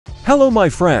Hello my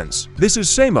friends, this is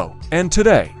Samo, and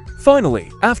today, finally,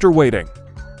 after waiting,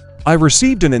 I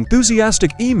received an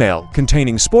enthusiastic email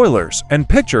containing spoilers and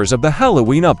pictures of the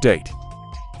Halloween update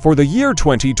for the year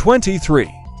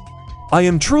 2023. I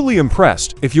am truly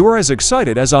impressed. If you are as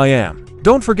excited as I am,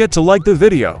 don't forget to like the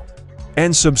video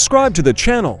and subscribe to the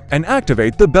channel and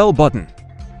activate the bell button.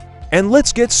 And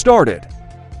let's get started.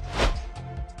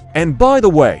 And by the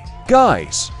way,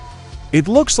 guys, it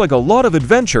looks like a lot of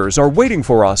adventures are waiting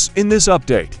for us in this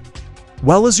update.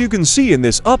 Well, as you can see in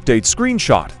this update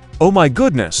screenshot, oh my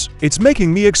goodness, it's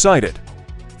making me excited.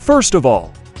 First of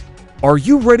all, are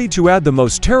you ready to add the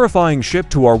most terrifying ship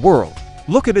to our world?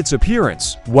 Look at its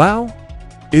appearance. Wow!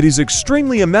 It is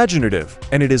extremely imaginative,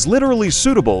 and it is literally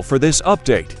suitable for this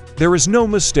update. There is no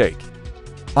mistake.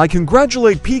 I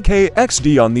congratulate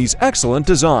PKXD on these excellent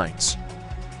designs.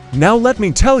 Now let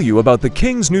me tell you about the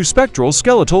King's new spectral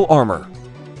skeletal armor.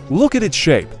 Look at its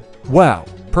shape. Wow,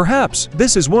 perhaps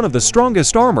this is one of the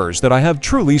strongest armors that I have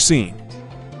truly seen.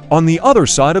 On the other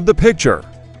side of the picture,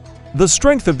 the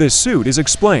strength of this suit is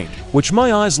explained, which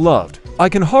my eyes loved. I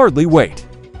can hardly wait.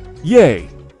 Yay!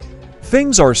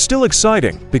 Things are still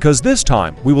exciting because this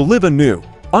time we will live a new,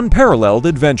 unparalleled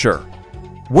adventure,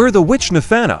 where the witch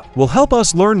Nefana will help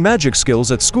us learn magic skills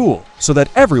at school so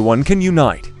that everyone can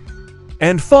unite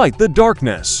and fight the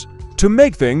darkness. To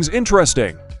make things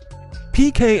interesting,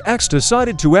 PKX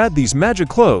decided to add these magic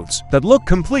clothes that look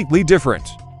completely different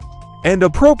and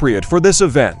appropriate for this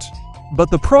event. But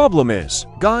the problem is,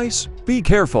 guys, be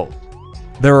careful.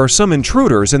 There are some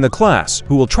intruders in the class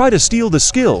who will try to steal the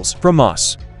skills from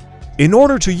us in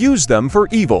order to use them for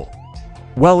evil.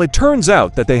 Well, it turns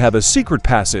out that they have a secret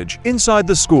passage inside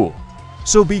the school.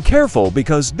 So be careful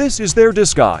because this is their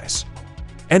disguise.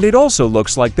 And it also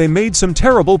looks like they made some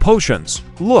terrible potions.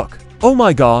 Look, oh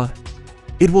my god.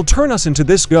 It will turn us into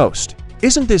this ghost.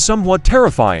 Isn't this somewhat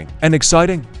terrifying and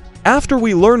exciting? After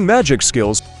we learn magic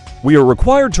skills, we are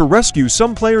required to rescue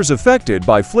some players affected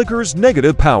by Flicker's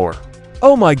negative power.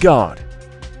 Oh my god.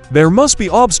 There must be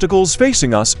obstacles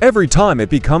facing us every time it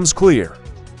becomes clear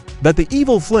that the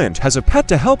evil Flint has a pet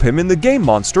to help him in the Game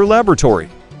Monster Laboratory.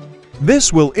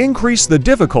 This will increase the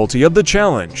difficulty of the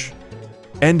challenge.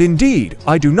 And indeed,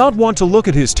 I do not want to look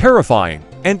at his terrifying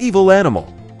and evil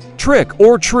animal. Trick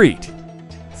or treat.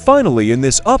 Finally, in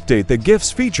this update, the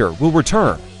gifts feature will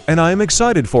return, and I am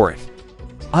excited for it.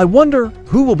 I wonder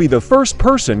who will be the first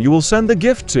person you will send the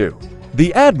gift to.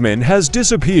 The admin has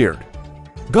disappeared.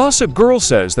 Gossip Girl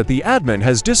says that the admin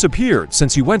has disappeared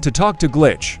since he went to talk to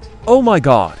Glitch. Oh my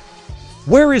god.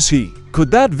 Where is he?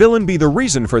 Could that villain be the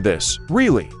reason for this?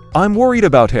 Really, I'm worried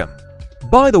about him.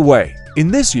 By the way, in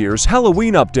this year's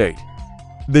Halloween update,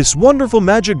 this wonderful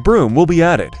magic broom will be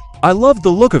added. I love the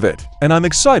look of it, and I'm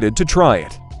excited to try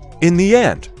it. In the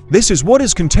end, this is what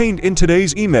is contained in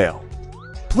today's email.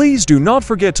 Please do not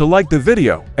forget to like the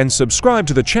video and subscribe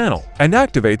to the channel and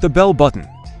activate the bell button.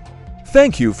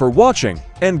 Thank you for watching,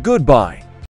 and goodbye.